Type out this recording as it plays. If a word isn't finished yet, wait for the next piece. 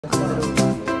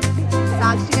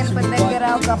సాక్షి గణపతి దగ్గర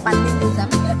ఒక పందిని చూసాం.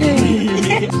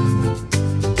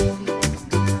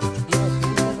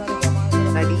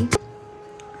 Ready?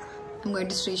 I'm going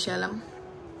to Srisailam.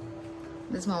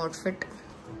 This is my outfit.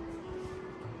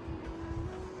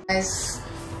 Guys,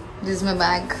 this is my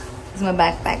bag. This is my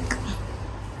backpack.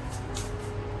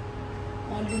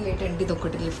 Only late and ఇది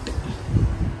ఒకటి lift.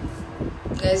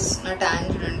 Guys, నా tan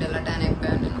చూడండి ఎలా tan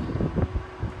అయిపోయాను నేను.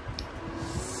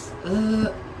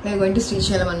 నేను గోయింగ్ టు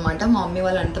శ్రీశైలం అనమాట. మా మమ్మీ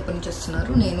వాళ్ళు అనంతపురం నుంచి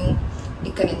వస్తున్నారు. నేను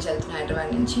ఇక్కడ నుంచి వెళ్తున్నాను,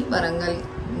 హైదరాబాద్ నుంచి. వరంగల్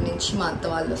నుంచి మా అత్త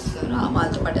వాళ్ళు వస్తున్నారు,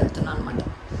 వాళ్ళతో పాటు వెళ్తున్నాను అనమాట.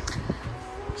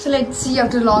 So let's see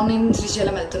after long నేను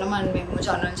శ్రీశైలం వెళ్తున్నాం అండ్ మేము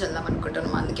చాలా నుంచి వెళ్దాం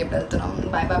అనుకుంటున్నాం, అందుకే ఇప్పుడు వెళ్తున్నాం.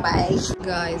 Bye bye bye.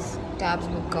 Guys,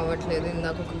 cabs book అవ్వట్లేదు.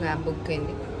 ఇందాక ఒక క్యాబ్ బుక్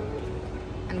అయింది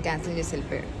అని క్యాన్సిల్ చేసి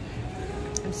వెళ్ళిపోయాడు.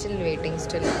 I'm still waiting,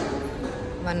 still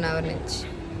 1 hour నుంచి.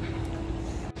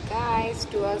 Guys,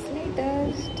 2 hours later,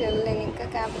 still నేను ఇంకా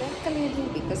క్యాబ్ ఎక్కలేదు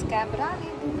బికాస్ క్యాబ్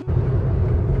రాలేదు.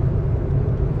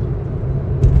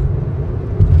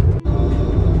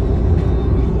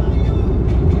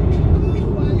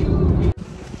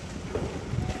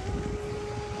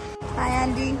 Hi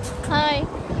aunty. Hi.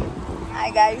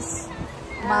 Hi guys,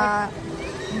 మా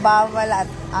బావ వాళ్ళ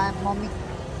mummy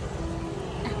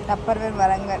Tupperware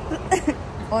Warangal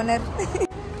owner.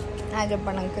 Hi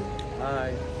చెప్పండి అంకుల్.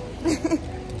 హాయ్.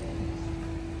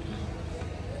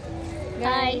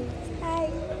 హాయ్. హాయ్.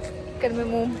 ఇక్కడ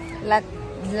మేము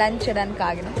లంచ్ చేయడానికి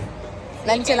ఆగినాం.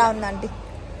 లంచ్ ఎలా ఉంది ఆంటీ?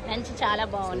 లంచ్ చాలా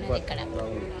బాగున్నది ఇక్కడ.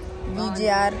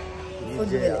 BGR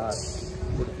food village.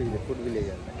 Food village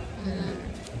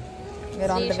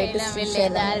మీరు on the way to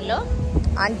Srisailam.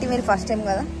 Aunty మీరు ఫస్ట్ టైం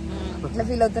కదా, ఇట్లా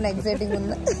ఫీల్ అవుతున్నా? ఎక్సైటింగ్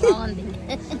ఉందా? బాగుంది.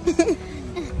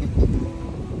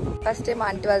 ఫస్ట్ టైం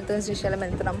ఆంటీ వాళ్ళతో శ్రీశైలం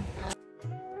వెళ్తున్నాం.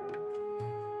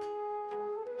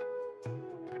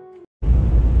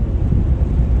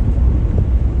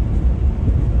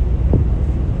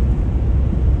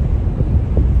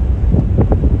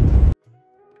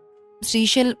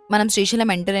 మనం శ్రీశైలం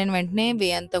ఎంటర్ అయిన వెంటనే వే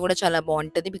అంతా కూడా చాలా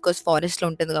బాగుంటుంది బికాస్ ఫారెస్ట్లో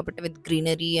ఉంటుంది కాబట్టి విత్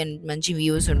గ్రీనరీ అండ్ మంచి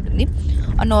వ్యూస్ ఉంటుంది.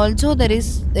 And also there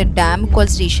is the dam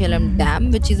called Srisailam dam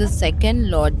which is the second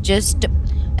largest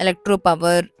electro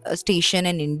power station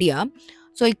in India.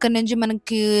 So ఇక్కడ నుంచి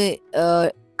మనకి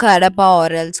కడప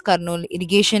ఆరల్స్ కర్నూలు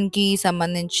ఇరిగేషన్కి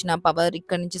సంబంధించిన పవర్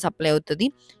ఇక్కడ నుంచి సప్లై అవుతుంది.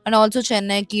 అండ్ ఆల్సో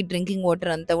చెన్నైకి డ్రింకింగ్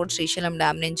వాటర్ అంతా కూడా శ్రీశైలం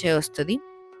డ్యామ్ నుంచే వస్తుంది.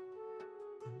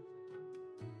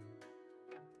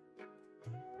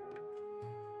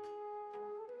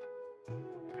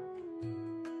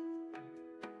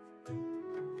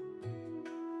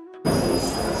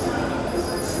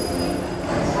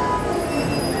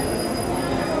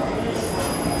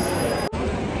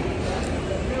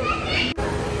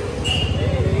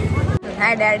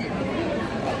 Hi Dad.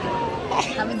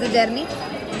 How is the journey?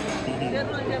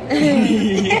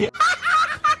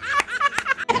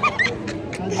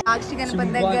 సాక్షి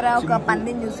గణపతి దగ్గర ఒక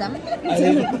పందిని చూసాం.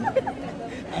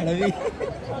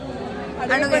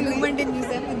 అడుగుమంటిని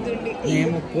చూసాం.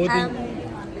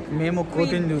 మేము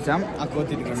కోతిని చూసాం. ఆ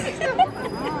కోతి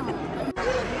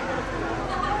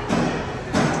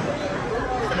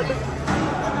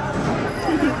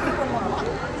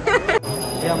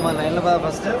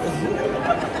ఫస్ట్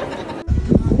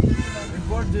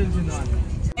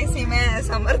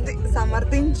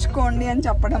సమర్థించుకోండి అని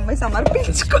చెప్పడం పోయి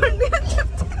సమర్పించుకోండి అని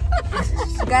చెప్తాను.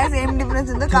 గైస్, ఏం డిఫరెన్స్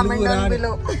ఉందో కామెంట్ డౌన్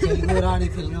బిలో. తెలుగు రాని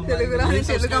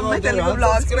తెలుగు అమ్మాయి తెలుగు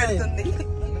బ్లాగ్స్ పెడుతుంది.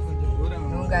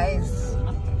 Guys,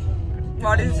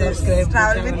 what is this?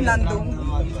 Travel with నందు.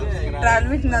 ట్రావెల్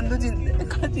విత్ నందు.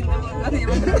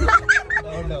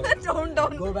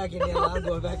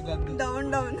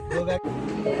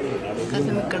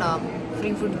 కాసం ఇక్కడ ఫ్రీ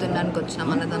ఫుడ్ తినడానికి వచ్చినాం,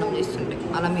 అన్నదానం చేస్తుంటే.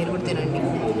 అలా మీరు కూడా తినండి.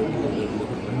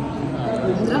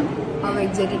 Indra, how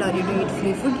excited are you to eat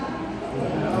free food?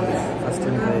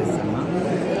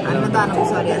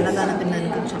 అన్నదానం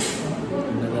తినడానికి వచ్చాం.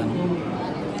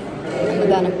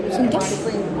 అన్నదానం ఇంకా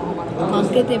మా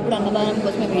అక్కయితే ఎప్పుడు అన్నదానం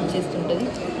కోసమే వెయిట్ చేస్తుంటుంది.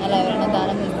 అలా ఎవరైనా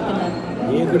దానం ఇస్తున్నారు.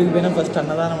 ఏ గుడికి పోయినా ఫస్ట్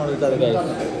అన్నదానం అడుగుతుంది.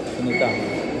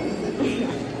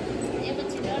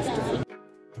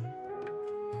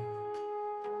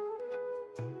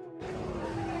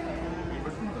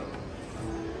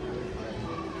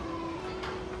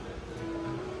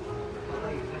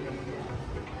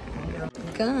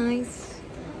 Guys,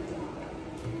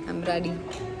 I'm ready.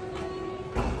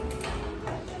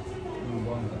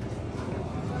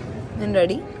 నేను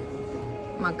రెడీ.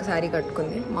 మా అక్క శారీ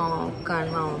కట్టుకుంది. మా అక్క,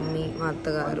 మా మమ్మీ, మా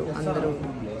అత్తగారు అందరూ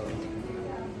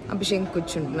అభిషేక్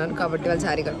కూర్చుంటున్నారు కాబట్టి వాళ్ళు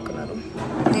శారీ కట్టుకున్నారు.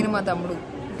 నేను మా తమ్ముడు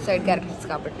సైడ్ క్యారెక్టర్స్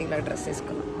కాబట్టి ఇలా డ్రెస్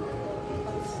వేసుకున్నాను.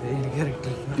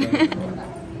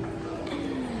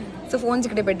 సో ఫోన్స్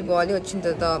ఇక్కడే పెట్టుకోవాలి. వచ్చిన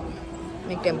తర్వాత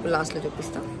మీకు టెంపుల్ లాస్ట్లో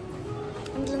చూపిస్తాం.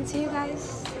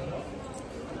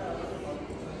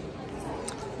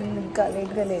 ఇంకా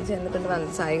లేట్గా లేచి ఎందుకంటే వాళ్ళు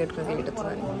సాయి కట్టుకుని లేట్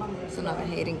అవుతుందని. సో నా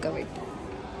హెయిర్ ఇంకా వెయిట్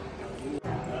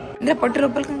ఇంకా పట్టు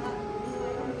రూపాయలు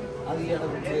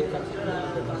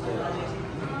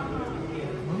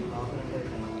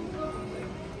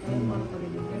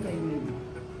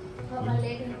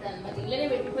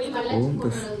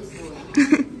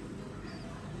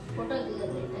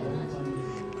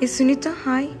సునీత.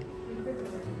 హాయ్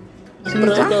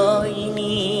సునీత.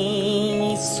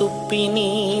 సుప్పిని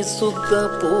సుఖ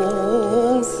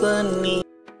పూసని.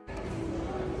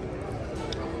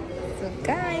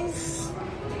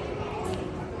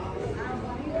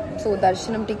 సో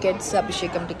దర్శనం టికెట్స్,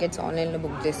 అభిషేకం టికెట్స్ ఆన్లైన్లో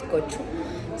బుక్ చేసుకోవచ్చు.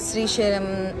 శ్రీశైలం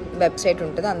వెబ్సైట్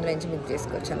ఉంటుంది, అందులో నుంచి బుక్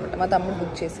చేసుకోవచ్చు అనమాట. మా తమ్ముడు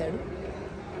బుక్ చేశాడు.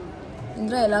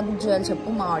 ఇందులో ఎలా బుక్ చేయాలి చెప్పు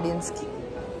మా ఆడియన్స్కి.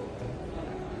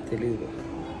 తెలియదు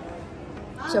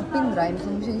చెప్పిందిరా,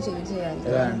 ఇన్ఫర్మేషన్ షేర్ చేయాలి.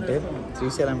 ఎలా అంటే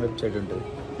శ్రీశైలం వెబ్సైట్ ఉంటుంది,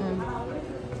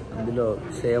 అందులో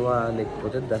సేవ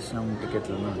లేకపోతే దర్శనం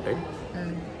టికెట్లు ఉంటాయి.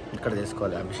 ఇక్కడ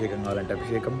తీసుకోవాలి. అభిషేకం కావాలంటే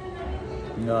అభిషేకం,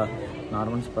 ఇంకా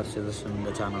నార్మల్ స్పర్శ దర్శనం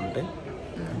ఇంకా చాలా ఉంటాయి.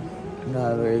 ఇంకా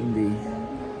ఏంది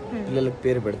పిల్లలకు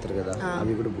పేరు పెడతారు కదా,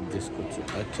 అవి కూడా బుక్ చేసుకోవచ్చు.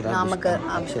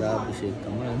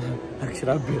 అక్షరాభిషేకం,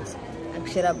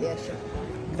 అక్షరాభ్యాసం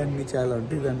అన్నీ చాలా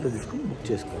ఉంటాయి. దాంట్లో తీసుకొని బుక్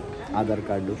చేసుకోవాలి. ఆధార్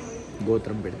కార్డు,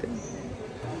 గోత్రం పెడితే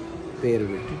పేరు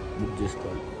పెట్టి బుక్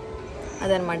చేసుకోవాలి.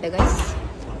 అదనమాట గైస్.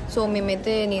 సో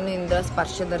మేమైతే నేను ఇంద్ర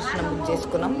స్పర్శ దర్శనం బుక్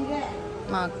చేసుకున్నాం.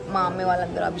 మా అమ్మాయి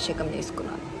వాళ్ళందరూ అభిషేకం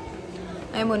చేసుకున్నారు.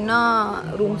 మేమున్న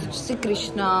రూమ్స్ వచ్చేసి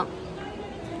కృష్ణ,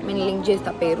 నేను లింక్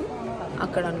చేస్తా పేరు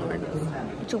అక్కడ అన్నమాట.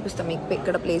 చూపిస్తాం మీకు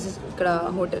ఇక్కడ ప్లేసెస్, ఇక్కడ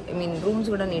హోటల్ రూమ్స్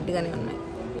కూడా నీట్గానే ఉన్నాయి.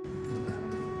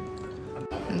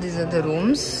 These are the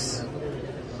rooms.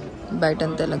 బయట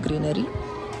అంతా ఇలా గ్రీనరీ.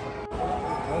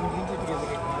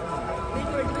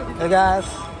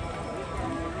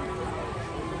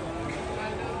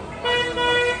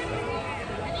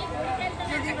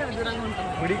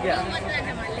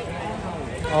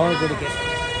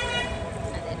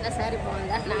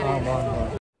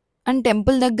 అండ్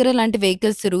టెంపుల్ దగ్గర ఇలాంటి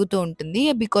వెహికల్స్ తిరుగుతూ ఉంటుంది.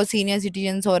 Because senior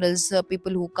citizens or else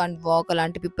people who can't walk,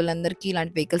 అలాంటి పీపుల్ అందరికీ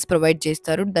ఇలాంటి వెహికల్స్ ప్రొవైడ్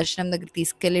చేస్తారు. దర్శనం దగ్గర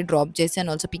తీసుకెళ్లి డ్రాప్ చేసి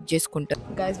అండ్ ఆల్సో పిక్ చేసుకుంటారు.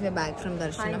 Guys we are back from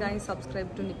దర్శనం. Hi guys, subscribe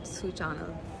to Nitsu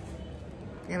channel.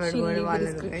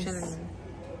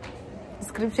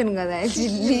 Description కదా,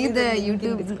 the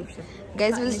YouTube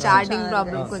guys will starting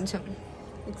problem కొంచెం.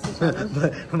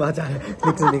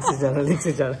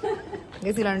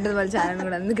 గైస్ ఇలా ఉంటుంది వాళ్ళ ఛానల్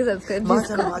కూడా, అందుకే సబ్స్క్రైబ్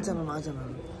చేసుకోండి.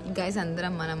 గైస్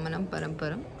అందరం మనం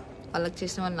పరంపరం. వాళ్ళకి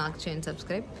చేసిన వాళ్ళు నాకు చేయండి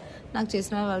సబ్స్క్రైబ్, నాకు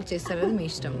చేసిన వాళ్ళు వాళ్ళకి చేస్తారు కదా, మీ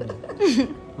ఇష్టం.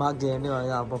 మాకు చేయండి,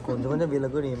 కొంచెం కొంచెం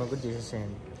వీళ్ళకు మాకు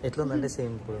చేసేసేయండి. ఎట్లా ఉందంటే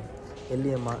సేమ్ ఇప్పుడు వెళ్ళి.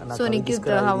 So Nikhit,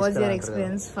 how was your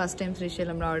experience first time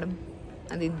Srisailam రావడం?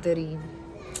 అది ఇద్దరి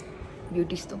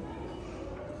బ్యూటీస్తో.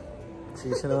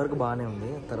 శ్రీశైలం వరకు బాగానే ఉంది,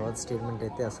 తర్వాత స్టేట్మెంట్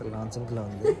అయితే అసలు నాన్ సింక్లో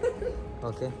ఉంది.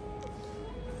 Okay,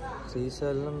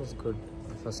 Srisailam is good.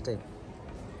 First time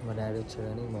మా డాడీ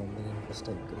వచ్చాడని, మా మమ్మీ నేను ఫస్ట్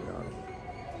టైం రావడం.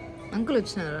 అంకుల్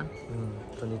వచ్చినారా?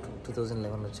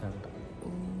 2011 వచ్చాడంట.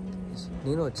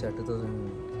 నేను వచ్చా 2000.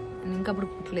 ఇంకా అప్పుడు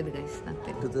పుట్టలేదు గైస్, నాకు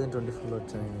 2024లో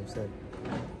వచ్చాను నేను. సార్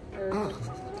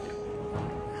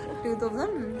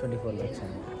 2024లో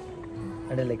వచ్చాను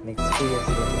అంటే like next 2 years.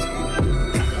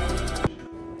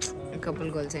 Couple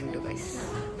goals ఏంటో గైస్.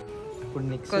 ఇప్పుడు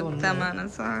నెక్స్ట్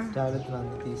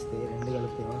ట్రావెల్విత్ తీస్తే 2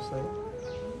 కలిపితే ఏమొస్తాయి?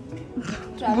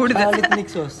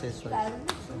 మిక్స్ వస్తాయి.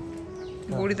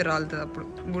 బూడిద రాలుతుంది అప్పుడు.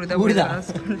 బూడిద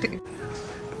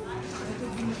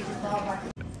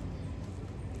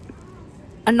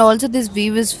and also this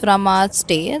view is from our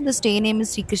stay. The stay name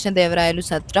is Srikrishnadevarayalu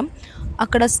సత్రం.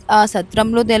 అక్కడ ఆ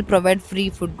సత్రంలో దే ప్రొవైడ్ ఫ్రీ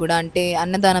ఫుడ్ కూడా, అంటే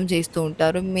అన్నదానం చేస్తూ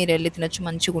ఉంటారు. మీరు వెళ్ళి తినచ్చు,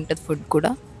 మంచిగా ఉంటుంది ఫుడ్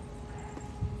కూడా.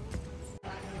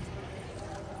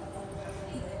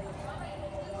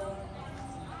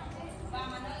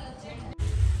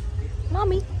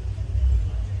 మామీ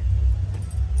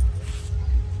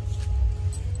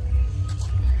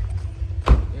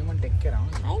ఏమంటే ఎక్కారా?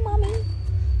 హాయ్ మామీ.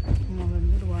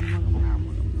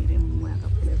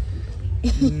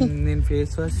 నేను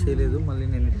ఫేస్ వాష్ చేయలేదు, మళ్ళీ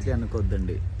నేను ఇట్లే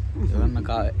అనుకోవద్దండి. ఏమన్నా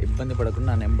ఇబ్బంది పడకుండా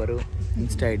నా నెంబరు,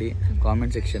 ఇన్స్టా ఐడి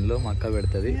కామెంట్ సెక్షన్లో మా అక్క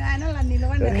పెడుతుంది.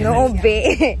 No way.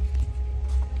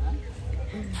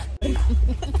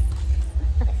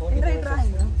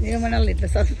 ఏమనాలి ఇట్లా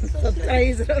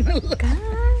సబ్స్క్రైబ్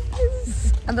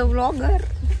అదో వ్లాగర్.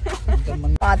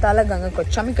 పాతాళ గంగకు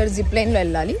వచ్చాం. ఇక్కడ జిప్ లైన్లో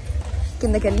వెళ్ళాలి,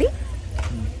 కిందకి వెళ్ళి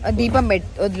దీపం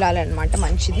వదిలాలన్నమాట,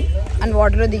 మంచిది. అండ్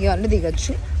వాటర్లో దిగాలంటే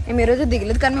దిగచ్చు. మేము ఈరోజు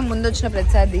దిగలేదు, కానీ మేము ముందు వచ్చిన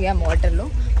ప్రతిసారి దిగాము వాటర్లో.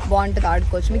 బాగుంటుంది,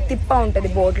 ఆడుకోవచ్చు. మీకు తిప్ప ఉంటుంది,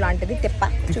 బోట్ లాంటిది. తిప్ప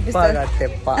చూపిస్తాను.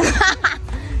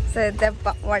 సరే తెప్ప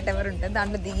వాట్ ఎవర్ ఉంటుంది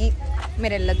దాంట్లో దిగి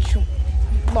మీరు వెళ్ళొచ్చు,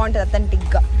 బాగుంటుంది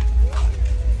అథెంటిక్గా.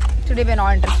 Today we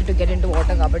not interested to get in to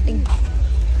water కాబట్టి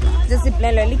జస్ట్ జిప్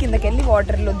లైన్లో వెళ్ళి కిందకి వెళ్ళి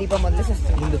వాటర్లో దీపం వదిలేసి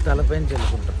వస్తుంది. ముందు తలపైన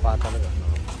చెల్లుకుంటారు పాతాళ గంగ.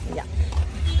 యా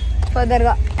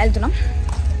ఫర్దర్గా వెళ్తున్నాం.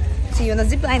 See you on the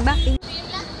zip line. Bye.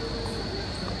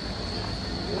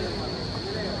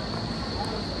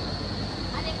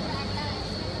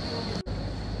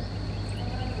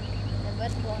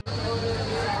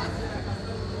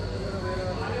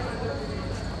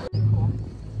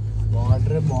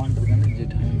 వాటరే బాగుంటుంది కానీ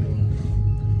జెట్ హ్యాండ్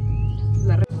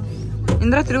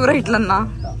ఇంద్ర తిరుగురా ఇట్లన్నా.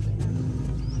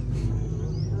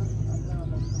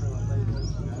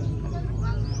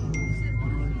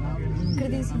 ఇక్కడ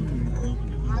తీసి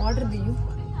వాటర్ దిగు.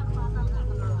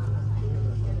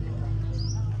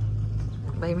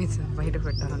 భయం వేసింది బయట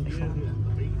పెట్టాలంటే.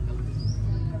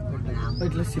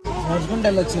 ఇట్లా నడుచుకుంటూ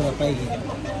వెళ్ళొచ్చు కదా పైకి.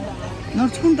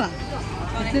 నడుచుకుంటా.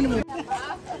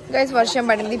 గైస్ వర్షం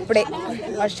పడింది ఇప్పుడే,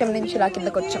 వర్షం నుంచి ఇలా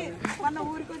కిందకి వచ్చాం.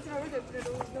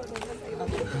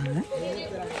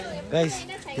 గైస్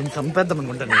దీన్ని చంపేద్దాం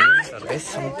అనుకుంటాను గైస్.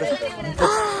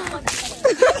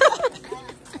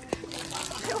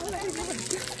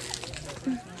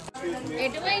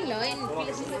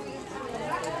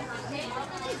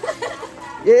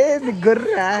 ఏది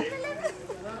గొర్రె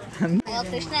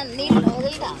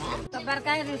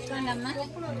కొబ్బరికాయ తీసుకోండి అమ్మా.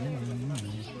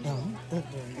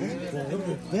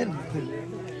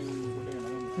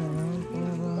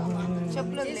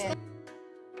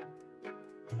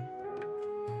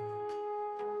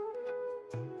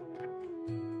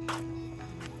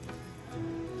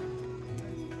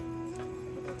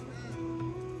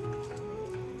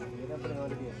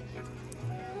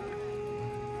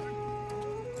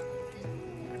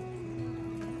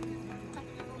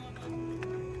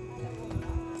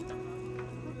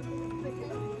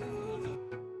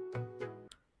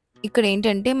 ఇక్కడ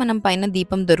ఏంటంటే మనం పైన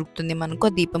దీపం దొరుకుతుంది మనకు.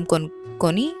 ఆ దీపం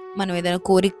కొనుక్కొని మనం ఏదైనా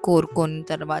కోరిక కోరుకొని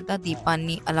తర్వాత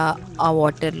దీపాన్ని అలా ఆ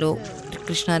వాటర్లో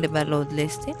కృష్ణా రివర్లో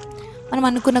వదిలేస్తే మనం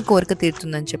అనుకున్న కోరిక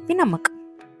తీరుతుందని చెప్పి నమ్మకం.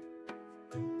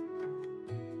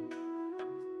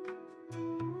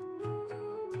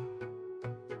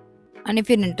 And if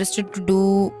you're interested to do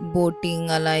boating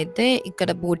అలా అయితే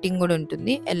ఇక్కడ బోటింగ్ కూడా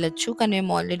ఉంటుంది, వెళ్ళొచ్చు. కానీ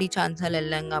మేము ఆల్రెడీ ఛాన్సాలు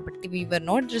వెళ్ళాం కాబట్టి we were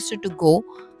not interested to go.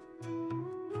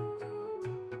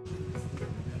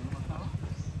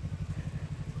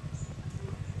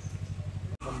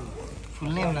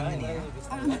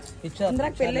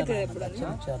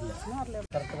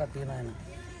 కరెక్ట్గా తీరాయన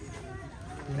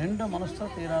నిండు మనసుతో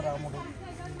తీరా రాముడు.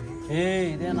 ఏ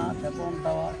ఇదేనా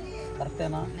చెప్పమంటావా?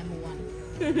 కరెక్టేనా?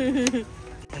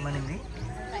 ఏమనింది?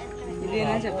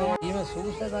 ఈమె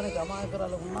చూసేదానికి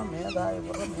అమాయకురాలు ఉన్నా మేధావి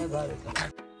మేధావి.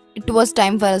 It was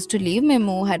time for us to leave.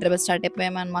 మేము హైదరాబాద్ స్టార్ట్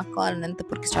అయిపోయాము అని మాకు కాల్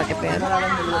అనంతపూర్కి స్టార్ట్ అయిపోయారు.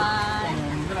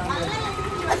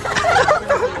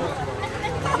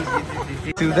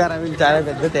 చూసారా వీళ్ళు చాలా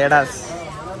పెద్ద తేడాస్.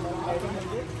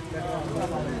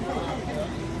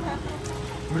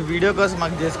 ఇప్పుడు వీడియో కోసం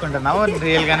మాకు చేసుకుంటున్నావు,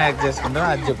 రియల్ గానే యాక్ట్ చేసుకుంటావు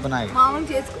అది చెప్పు నాకు.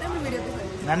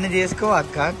 నన్ను చేసుకో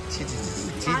అక్క.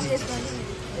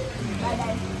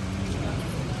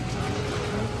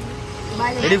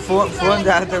 ఫోన్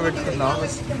జాగ్రత్త పెట్టుకున్నావు.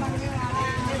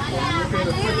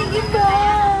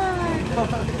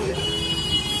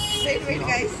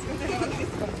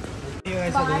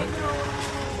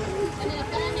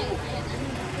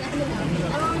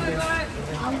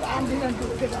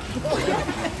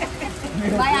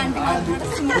 Bye, auntie.